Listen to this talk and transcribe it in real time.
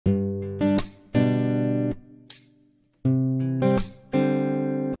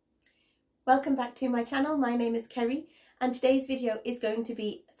Welcome back to my channel. My name is Kerry and today's video is going to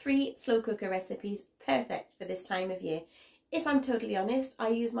be 3 slow cooker recipes perfect for this time of year. If I'm totally honest, I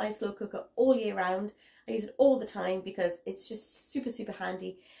use my slow cooker all year round. I use it all the time because it's just super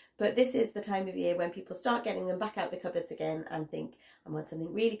handy. But this is the time of year when people start getting them back out the cupboards again and think, I want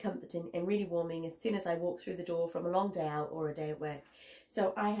something really comforting and really warming as soon as I walk through the door from a long day out or a day at work.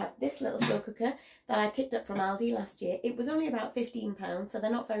 So I have this little slow cooker that I picked up from Aldi last year. It was only about £15, so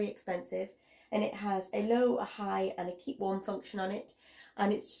they're not very expensive. And it has a low, a high and a keep warm function on it.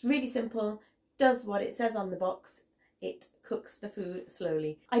 And it's really simple, does what it says on the box. It cooks the food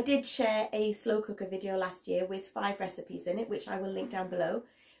slowly. I did share a slow cooker video last year with 5 recipes in it, which I will link down below.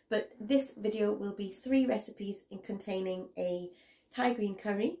 But this video will be 3 recipes containing a Thai green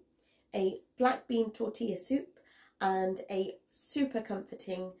curry, a black bean tortilla soup, and a super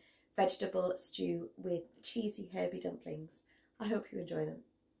comforting vegetable stew with cheesy herby dumplings. I hope you enjoy them.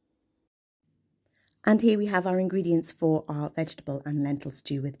 And here we have our ingredients for our vegetable and lentil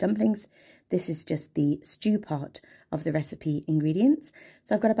stew with dumplings. This is just the stew part of the recipe ingredients.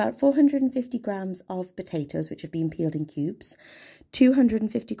 So I've got about 450 grams of potatoes, which have been peeled in cubes,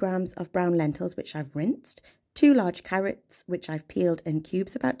 250 grams of brown lentils, which I've rinsed, 2 large carrots, which I've peeled in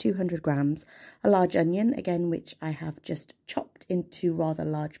cubes, about 200 grams, a large onion, again, which I have just chopped into rather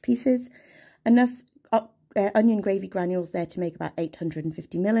large pieces, enough onion gravy granules there to make about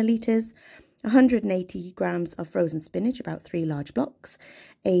 850 millilitres, 180 grams of frozen spinach, about 3 large blocks,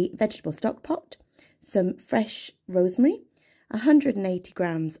 a vegetable stock pot, some fresh rosemary, 180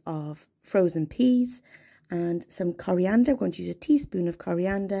 grams of frozen peas, and some coriander. We're going to use a teaspoon of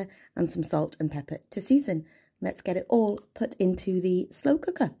coriander and some salt and pepper to season. Let's get it all put into the slow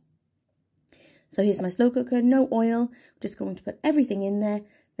cooker. So here's my slow cooker, no oil. We're just going to put everything in there.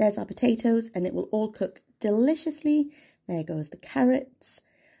 There's our potatoes and it will all cook deliciously. There goes the carrots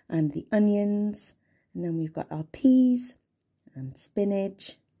and the onions, and then we've got our peas and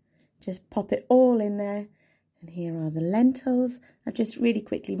spinach. Just pop it all in there. And here are the lentils. I've just really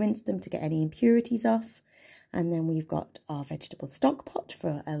quickly rinsed them to get any impurities off. And then we've got our vegetable stock pot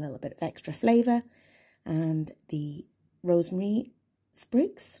for a little bit of extra flavour, and the rosemary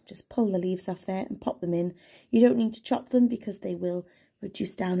sprigs. Just pull the leaves off there and pop them in. You don't need to chop them because they will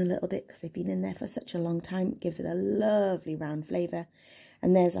reduce down a little bit because they've been in there for such a long time. It gives it a lovely round flavour.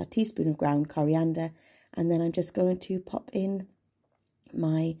 And there's our teaspoon of ground coriander. And then I'm just going to pop in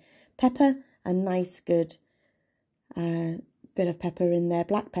my pepper, a nice good bit of pepper in there,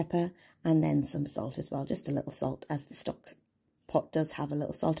 black pepper, and then some salt as well, just a little salt, as the stock pot does have a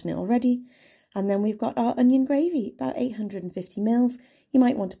little salt in it already. And then we've got our onion gravy, about 850 mils. You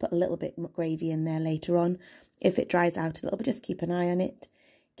might want to put a little bit more gravy in there later on if it dries out a little bit. Just keep an eye on it.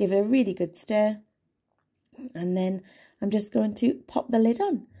 Give it a really good stir. And then I'm just going to pop the lid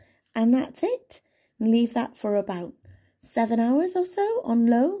on. And that's it. And leave that for about 7 hours or so on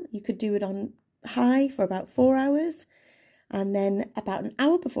low. You could do it on high for about 4 hours. And then about an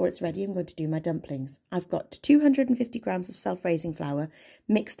hour before it's ready, I'm going to do my dumplings. I've got 250 grams of self-raising flour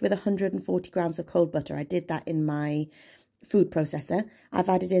mixed with 140 grams of cold butter. I did that in my food processor. I've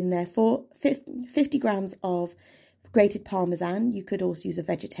added in there 50 grams of grated parmesan. You could also use a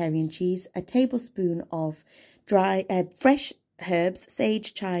vegetarian cheese, a tablespoon of fresh herbs,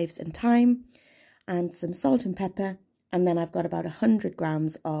 sage, chives and thyme, and some salt and pepper. And then I've got about 100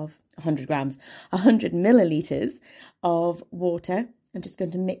 millilitres of water. I'm just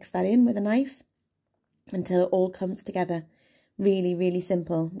going to mix that in with a knife until it all comes together. Really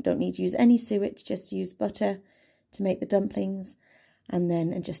simple. Don't need to use any suet, just use butter to make the dumplings. And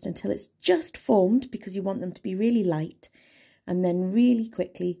then just until it's just formed, because you want them to be really light. And then really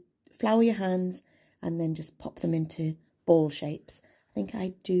quickly flour your hands and then just pop them into ball shapes. I think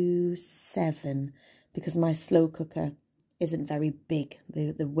I do 7 because my slow cooker isn't very big,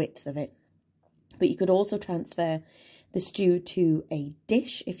 the width of it. But you could also transfer the stew to a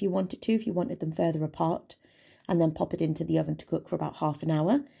dish if you wanted to, if you wanted them further apart, and then pop it into the oven to cook for about half an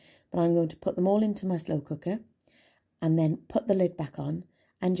hour. But I'm going to put them all into my slow cooker and then put the lid back on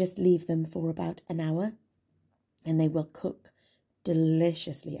and just leave them for about an hour, and they will cook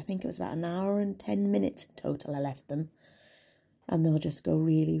deliciously. I think it was about an hour and 10 minutes in total I left them, and they'll just go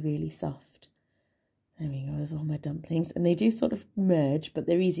really soft. There we go, there's all my dumplings. And they do sort of merge, but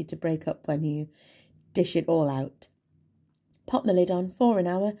they're easy to break up when you dish it all out. Pop the lid on for an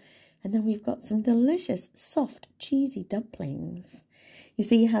hour, and then we've got some delicious, soft, cheesy dumplings. You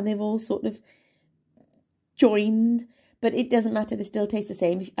see how they've all sort of joined, but it doesn't matter, they still taste the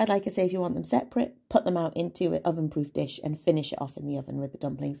same. Like I say, if you want them separate, put them out into an oven-proof dish and finish it off in the oven with the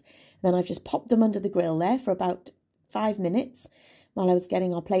dumplings. And then I've just popped them under the grill there for about 5 minutes. while I was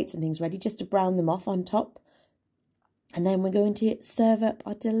getting our plates and things ready, just to brown them off on top. And then we're going to serve up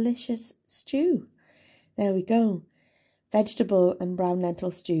our delicious stew. There we go. Vegetable and brown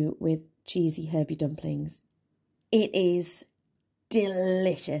lentil stew with cheesy herby dumplings. It is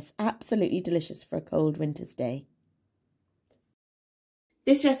delicious, absolutely delicious for a cold winter's day.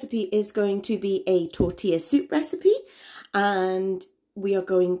 This recipe is going to be a tortilla soup recipe, and we are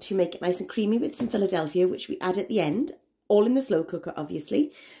going to make it nice and creamy with some Philadelphia, which we add at the end, all in the slow cooker,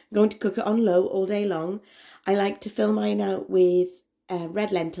 obviously. I'm going to cook it on low all day long. I like to fill mine out with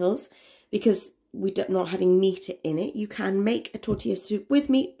red lentils because we're not having meat in it. You can make a tortilla soup with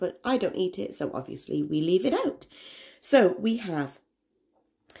meat, but I don't eat it, so obviously we leave it out. So we have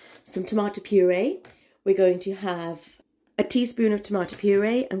some tomato puree. We're going to have a teaspoon of tomato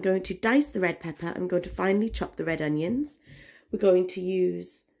puree. I'm going to dice the red pepper. I'm going to finely chop the red onions. We're going to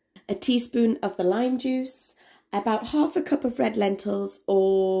use a teaspoon of the lime juice, about half a cup of red lentils,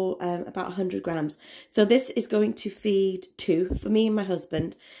 or about 100 grams. So this is going to feed two for me and my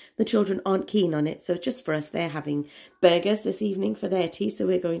husband. The children aren't keen on it, so just for us, they're having burgers this evening for their tea, so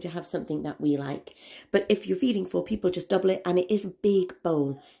we're going to have something that we like. But if you're feeding 4 people, just double it, and it is a big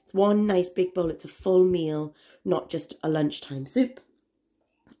bowl. It's one nice big bowl. It's a full meal, not just a lunchtime soup.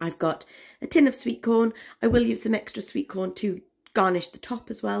 I've got a tin of sweet corn. I will use some extra sweet corn to garnish the top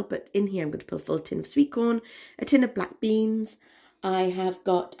as well, but in here I'm going to put a full tin of sweet corn, a tin of black beans. I'm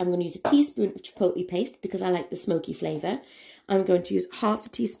going to use a teaspoon of chipotle paste because I like the smoky flavour. I'm going to use half a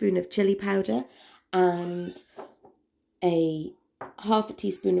teaspoon of chili powder and half a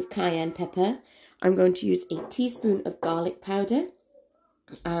teaspoon of cayenne pepper. I'm going to use a teaspoon of garlic powder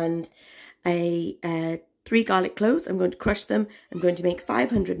and 3 garlic cloves. I'm going to crush them. I'm going to make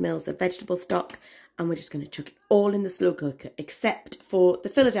 500 ml of vegetable stock, and we're just going to chuck it all in the slow cooker, except for the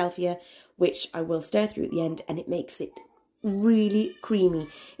Philadelphia, which I will stir through at the end, and it makes it really creamy.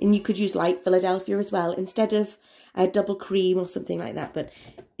 And you could use light Philadelphia as well, instead of a double cream or something like that, but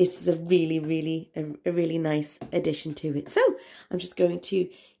it's a really nice addition to it. So I'm just going to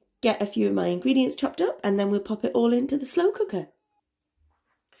get a few of my ingredients chopped up, and then we'll pop it all into the slow cooker.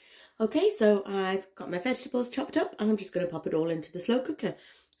 Okay, so I've got my vegetables chopped up, and I'm just going to pop it all into the slow cooker.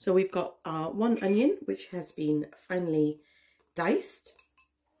 So we've got our 1 onion, which has been finely diced,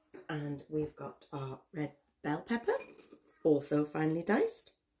 and we've got our red bell pepper, also finely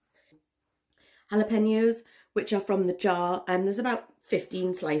diced. Jalapenos, which are from the jar, and there's about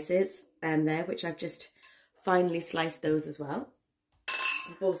 15 slices there, which I've just finely sliced those as well.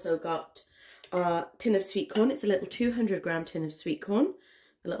 I've also got our tin of sweet corn. It's a little 200 gram tin of sweet corn,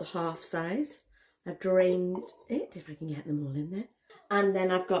 a little half size. I've drained it, if I can get them all in there. And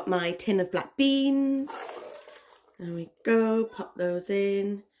then I've got my tin of black beans. There we go, pop those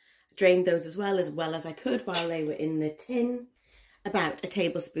in. Drained those as well as I could while they were in the tin. About a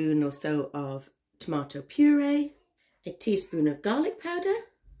tablespoon or so of tomato puree. A teaspoon of garlic powder.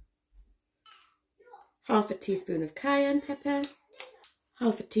 Half a teaspoon of cayenne pepper.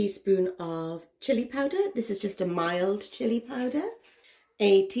 Half a teaspoon of chili powder. This is just a mild chili powder.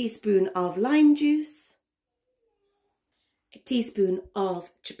 A teaspoon of lime juice. A teaspoon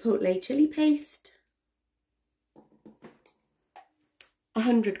of chipotle chili paste,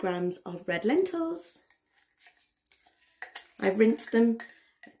 100 grams of red lentils. I've rinsed them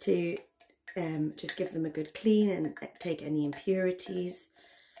to just give them a good clean and take any impurities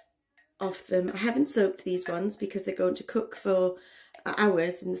off them. I haven't soaked these ones because they're going to cook for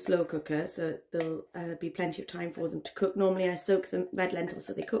hours in the slow cooker, so there'll be plenty of time for them to cook. Normally I soak the red lentils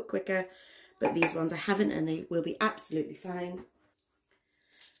so they cook quicker, but these ones I haven't, and they will be absolutely fine.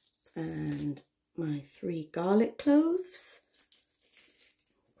 And my 3 garlic cloves.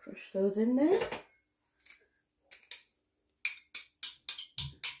 Crush those in there.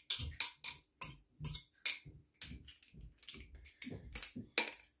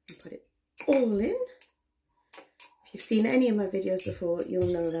 And put it all in. If you've seen any of my videos before,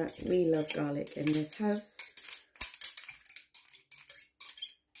 you'll know that we love garlic in this house.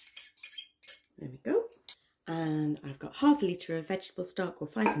 There we go. And I've got half a litre of vegetable stock, or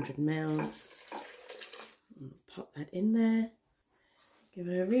 500 ml. Pop that in there. Give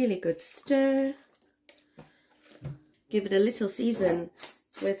it a really good stir. Give it a little season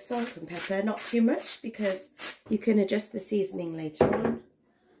with salt and pepper, not too much because you can adjust the seasoning later on.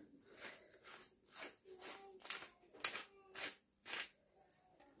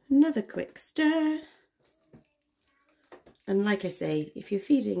 Another quick stir. And like I say, if you're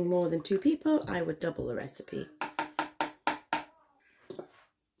feeding more than 2 people, I would double the recipe.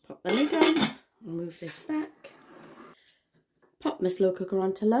 Pop the lid on, move this back. Pop my slow cooker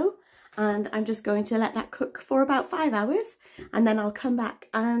onto low. and I'm just going to let that cook for about 5 hours, and then I'll come back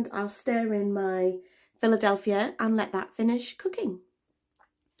and I'll stir in my Philadelphia and let that finish cooking.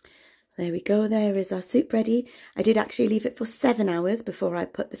 There we go, there is our soup ready. I did actually leave it for 7 hours before I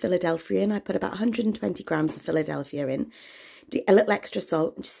put the Philadelphia in. I put about 120 grams of Philadelphia in, a little extra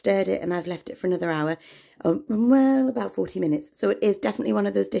salt, and just stirred it, and I've left it for another hour, well, about 40 minutes. So it is definitely one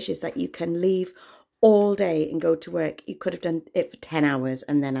of those dishes that you can leave all day and go to work. You could have done it for 10 hours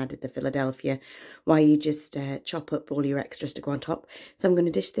and then added the Philadelphia while you just chop up all your extras to go on top. So I'm going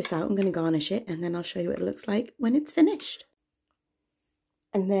to dish this out, I'm going to garnish it, and then I'll show you what it looks like when it's finished.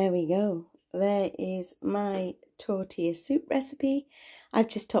 And there we go. There is my tortilla soup recipe. I've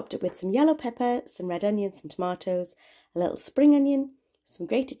just topped it with some yellow pepper, some red onion, some tomatoes, a little spring onion, some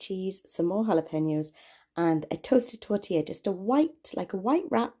grated cheese, some more jalapenos, and a toasted tortilla, just a white, like a white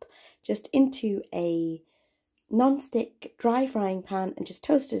wrap, just into a non-stick dry frying pan, and just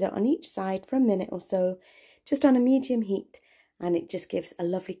toasted it on each side for a minute or so, just on a medium heat, and it just gives a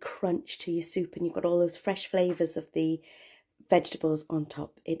lovely crunch to your soup, and you've got all those fresh flavours of the vegetables on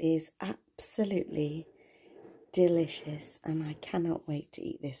top. It is absolutely delicious, and I cannot wait to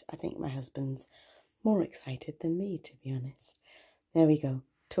eat this. I think my husband's more excited than me, to be honest. There we go.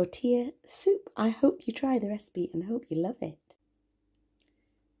 Tortilla soup. I hope you try the recipe and I hope you love it.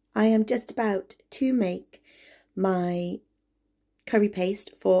 I am just about to make my curry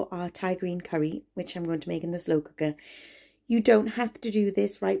paste for our Thai green curry, which I'm going to make in the slow cooker. You don't have to do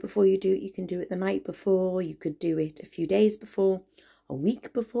this right before you do it. You can do it the night before. You could do it a few days before, a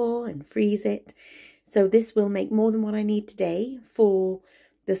week before, and freeze it. So this will make more than what I need today for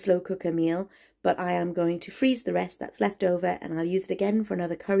the slow cooker meal, but I am going to freeze the rest that's left over, and I'll use it again for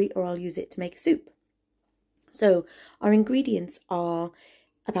another curry, or I'll use it to make a soup. So our ingredients are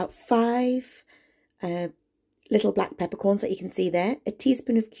about 5 little black peppercorns that you can see there, a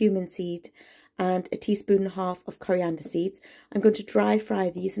teaspoon of cumin seed, and a teaspoon and a half of coriander seeds. I'm going to dry fry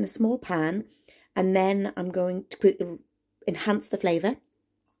these in a small pan, and then I'm going to enhance the flavour,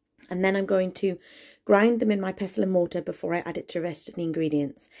 and then I'm going to grind them in my pestle and mortar before I add it to the rest of the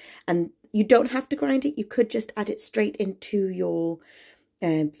ingredients. And you don't have to grind it, you could just add it straight into your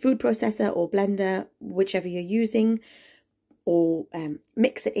food processor or blender, whichever you're using, or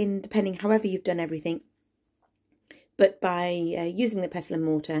mix it in depending however you've done everything. But by using the pestle and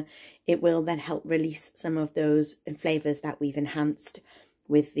mortar, it will then help release some of those flavours that we've enhanced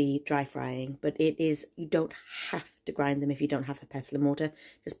with the dry frying. But it is, you don't have to grind them if you don't have the pestle and mortar.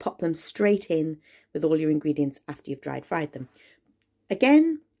 Just pop them straight in with all your ingredients after you've dried fried them.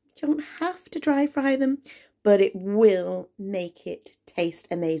 Again, you don't have to dry fry them, but it will make it taste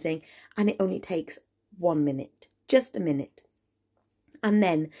amazing. And it only takes 1 minute, just a minute. And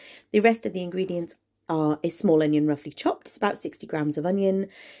then the rest of the ingredients are a small onion roughly chopped. It's about 60 grams of onion,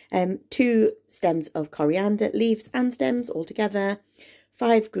 2 stems of coriander, leaves and stems all together,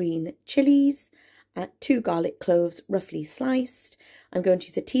 5 green chilies, 2 garlic cloves roughly sliced. I'm going to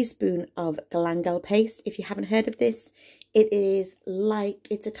use a teaspoon of galangal paste. If you haven't heard of this, it is like,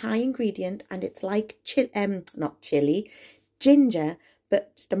 it's a Thai ingredient, and it's like not chili, ginger,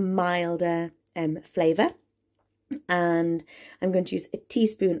 but just a milder flavour. And I'm going to use a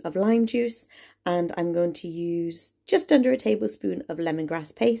teaspoon of lime juice, and I'm going to use just under a tablespoon of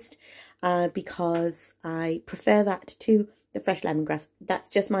lemongrass paste because I prefer that to the fresh lemongrass. That's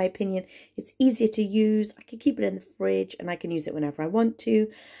just my opinion. It's easier to use. I can keep it in the fridge and I can use it whenever I want to.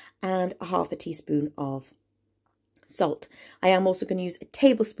 And a half a teaspoon of salt. I am also going to use a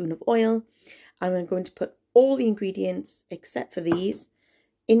tablespoon of oil. I'm going to put all the ingredients except for these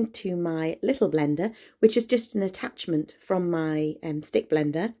into my little blender, which is just an attachment from my stick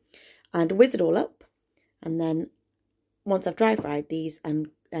blender, and whiz it all up. And then once I've dry fried these and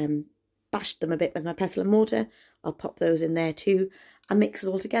bashed them a bit with my pestle and mortar, I'll pop those in there too and mix it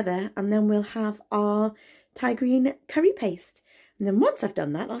all together, and then we'll have our Thai green curry paste. And then once I've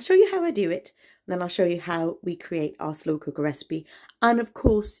done that, I'll show you how I do it, and then I'll show you how we create our slow cooker recipe. And of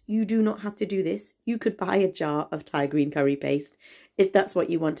course, you do not have to do this. You could buy a jar of Thai green curry paste if that's what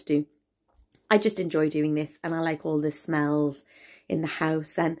you want to do. I just enjoy doing this, and I like all the smells in the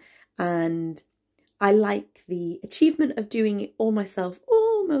house, and I like the achievement of doing it all myself,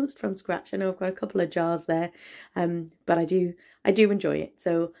 almost from scratch. I know I've got a couple of jars there, but I do enjoy it.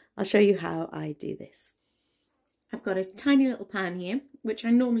 So I'll show you how I do this. I've got a tiny little pan here, which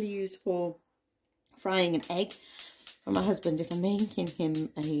I normally use for frying an egg for my husband if I'm making him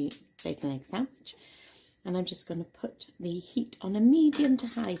a bacon egg sandwich. And I'm just going to put the heat on a medium to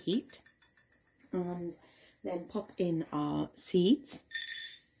high heat, and then pop in our seeds.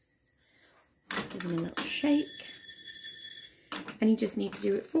 Give them a little shake. And you just need to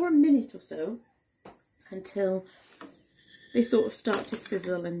do it for a minute or so until they sort of start to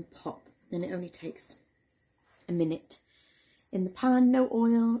sizzle and pop. And it only takes a minute in the pan, no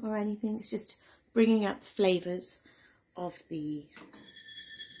oil or anything. It's just bringing out the flavours of the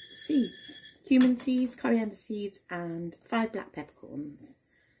seeds. Cumin seeds, coriander seeds and 5 black peppercorns.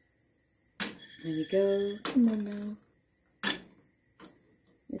 There we go. Come on now.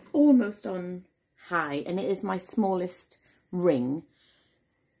 It's almost on high, and it is my smallest ring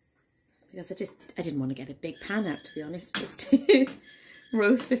because I didn't want to get a big pan out, to be honest, just to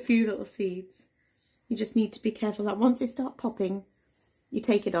roast a few little seeds. You just need to be careful that once they start popping, you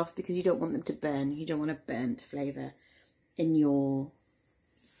take it off because you don't want them to burn. You don't want a burnt flavour in your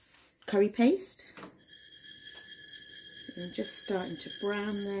curry paste. I'm just starting to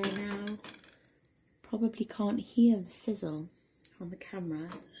brown there now. Probably can't hear the sizzle on the camera.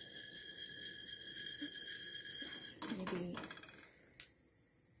 Maybe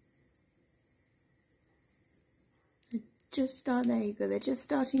there you go, they're just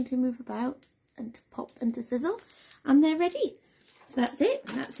starting to move about and to pop and to sizzle, and they're ready. So that's it,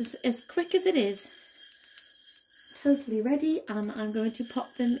 that's as quick as it is. Totally ready, and I'm going to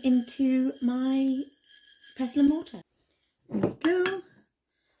pop them into my pestle and mortar. There we go,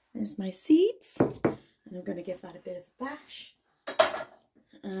 there's my seeds, and I'm going to give that a bit of a bash,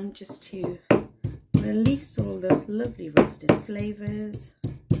 and just to release all those lovely roasted flavours.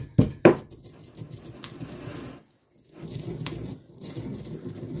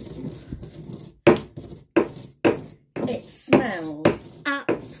 It smells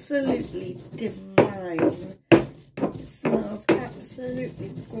absolutely divine. It smells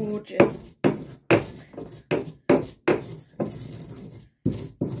absolutely gorgeous.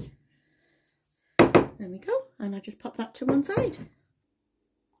 There we go, and I just pop that to one side.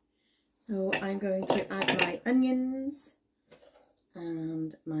 So I'm going to add my onions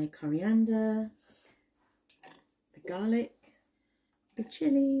and my coriander, the garlic, the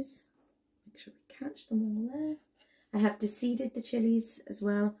chilies. Make sure we catch them all there. I have deseeded the chilies as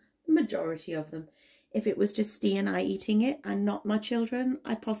well, the majority of them. If it was just Steve and I eating it and not my children,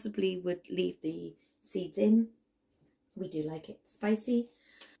 I possibly would leave the seeds in. We do like it spicy.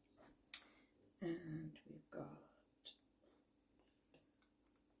 And we've got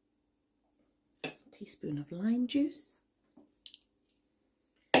teaspoon of lime juice,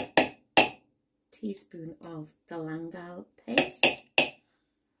 teaspoon of galangal paste,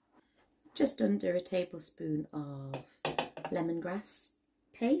 just under a tablespoon of lemongrass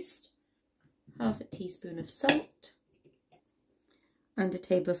paste, half a teaspoon of salt, and a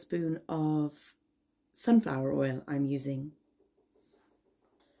tablespoon of sunflower oil I'm using.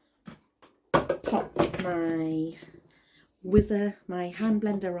 Pop my whizzer, my hand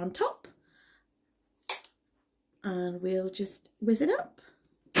blender on top, and we'll just whiz it up.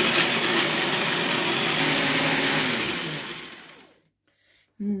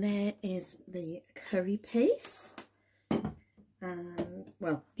 And there is the curry paste, and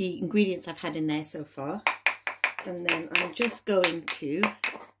well, the ingredients I've had in there so far. And then I'm just going to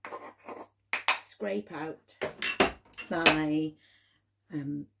scrape out my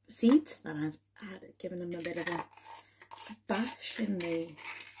seeds that I've given them a bit of a bash in the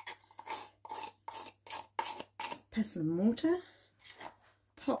pestle and mortar.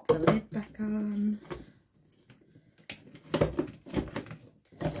 Pop the lid back on,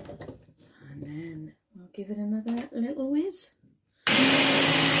 and then we'll give it another little whiz.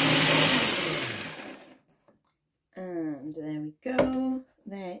 And there we go.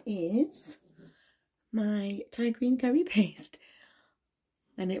 There is my Thai green curry paste.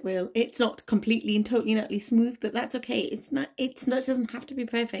 And it's not completely and totally and utterly smooth, but that's okay. It doesn't have to be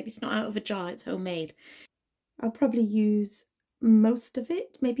perfect. It's not out of a jar, it's homemade. I'll probably use most of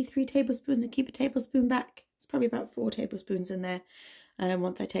it, maybe 3 tablespoons, and keep a tablespoon back. It's probably about 4 tablespoons in there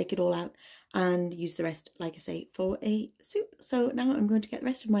once I take it all out, and use the rest, like I say, for a soup. So now I'm going to get the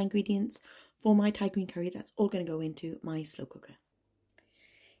rest of my ingredients for my Thai green curry. That's all going to go into my slow cooker.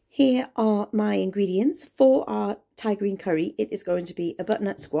 Here are my ingredients for our Thai green curry. It is going to be a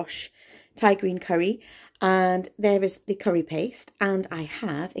butternut squash Thai green curry, and there is the curry paste, and I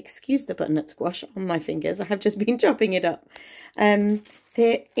have, excuse the butternut squash on my fingers, I have just been chopping it up.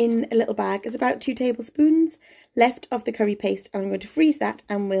 There in a little bag is about 2 tablespoons left of the curry paste, and I'm going to freeze that,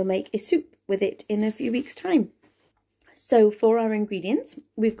 and we'll make a soup with it in a few weeks' time. So for our ingredients,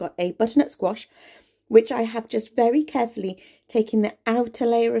 we've got a butternut squash, which I have just very carefully taken the outer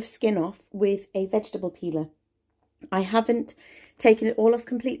layer of skin off with a vegetable peeler. I haven't taken it all off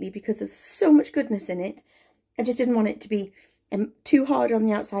completely because there's so much goodness in it. I just didn't want it to be too hard on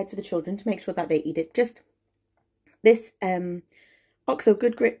the outside for the children, to make sure that they eat it. Just This OXO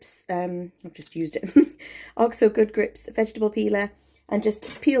Good Grips, I've just used it, OXO Good Grips vegetable peeler, and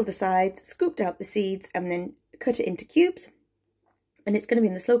just peeled the sides, scooped out the seeds, and then cut it into cubes. And it's going to be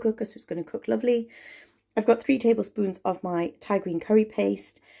in the slow cooker, so it's going to cook lovely. I've got 3 tablespoons of my Thai green curry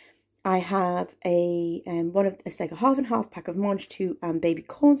paste. I have it's like a half and half pack of mange two and baby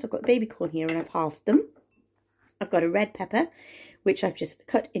corn. So I've got the baby corn here and I've halved them. I've got a red pepper, which I've just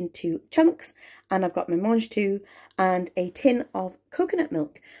cut into chunks, and I've got my mange two and a tin of coconut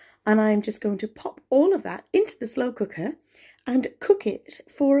milk. And I'm just going to pop all of that into the slow cooker and cook it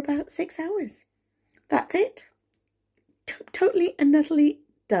for about 6 hours. That's it. Totally and utterly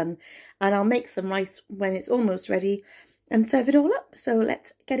done. And I'll make some rice when it's almost ready and serve it all up. So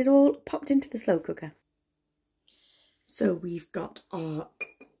let's get it all popped into the slow cooker. So we've got our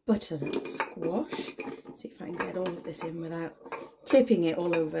butternut squash. See if I can get all of this in without tipping it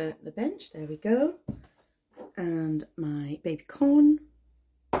all over the bench. There we go. And my baby corn,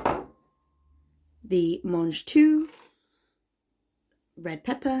 the mange two, red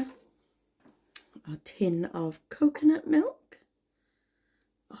pepper, a tin of coconut milk.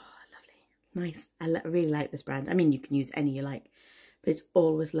 Oh, lovely. Nice. I really like this brand. I mean, you can use any you like, but it's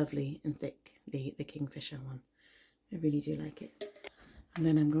always lovely and thick, the Kingfisher one. I really do like it. And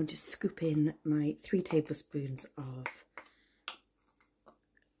then I'm going to scoop in my 3 tablespoons of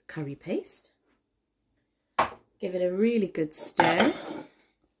curry paste. Give it a really good stir.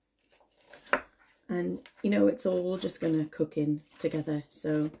 And, you know, it's all just going to cook in together,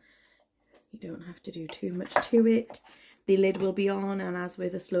 so you don't have to do too much to it. The lid will be on, and as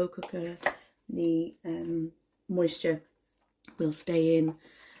with a slow cooker, the moisture will stay in,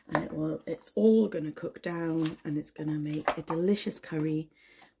 and it's all going to cook down, and it's going to make a delicious curry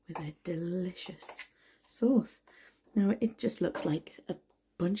with a delicious sauce. Now, it just looks like a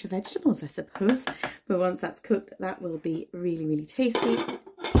bunch of vegetables, I suppose, but once that's cooked, that will be really, really tasty.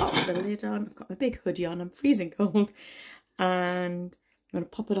 Pop the lid on. I've got my big hoodie on, I'm freezing cold, and I'm going to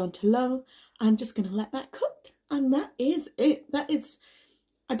pop it onto low. I'm just going to let that cook, and that is it. That is,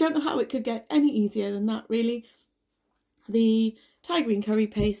 I don't know how it could get any easier than that, really. The Thai green curry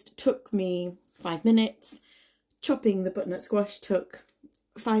paste took me 5 minutes. Chopping the butternut squash took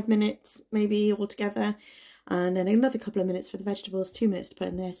 5 minutes, maybe altogether. And then another couple of minutes for the vegetables, 2 minutes to put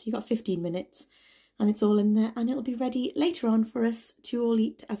in there. So you've got 15 minutes, and it's all in there, and it'll be ready later on for us to all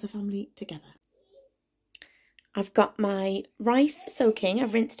eat as a family together. I've got my rice soaking.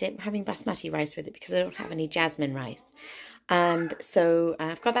 I've rinsed it. I'm having basmati rice with it because I don't have any jasmine rice. And so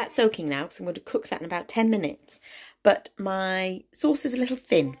I've got that soaking now because I'm going to cook that in about 10 minutes. But my sauce is a little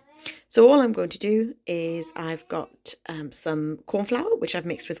thin. So all I'm going to do is I've got some corn flour, which I've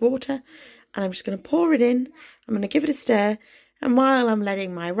mixed with water. And I'm just going to pour it in. I'm going to give it a stir. And while I'm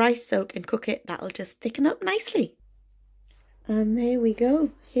letting my rice soak and cook it, that'll just thicken up nicely. And there we go.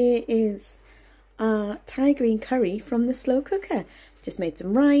 Here is our Thai green curry from the slow cooker. Just made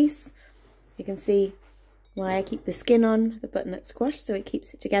some rice. You can see why I keep the skin on the butternut squash, so it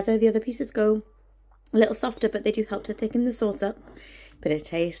keeps it together. The other pieces go a little softer, but they do help to thicken the sauce up. But it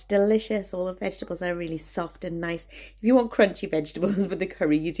tastes delicious. All the vegetables are really soft and nice. If you want crunchy vegetables with the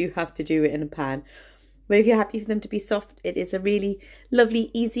curry, you do have to do it in a pan. But if you're happy for them to be soft, it is a really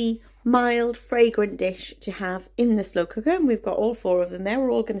lovely, easy, mild, fragrant dish to have in the slow cooker. And we've got all 4 of them there.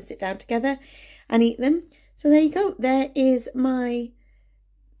 We're all going to sit down together and eat them. So there you go. There is my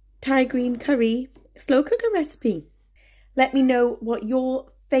Thai green curry slow cooker recipe. Let me know what your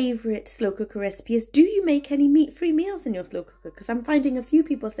favourite slow cooker recipe is. Do you make any meat-free meals in your slow cooker? Because I'm finding a few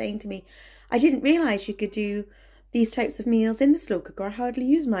people saying to me, I didn't realise you could do these types of meals in the slow cooker. I hardly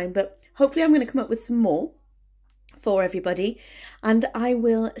use mine, but hopefully I'm going to come up with some more for everybody, and I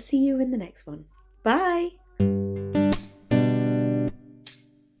will see you in the next one. Bye!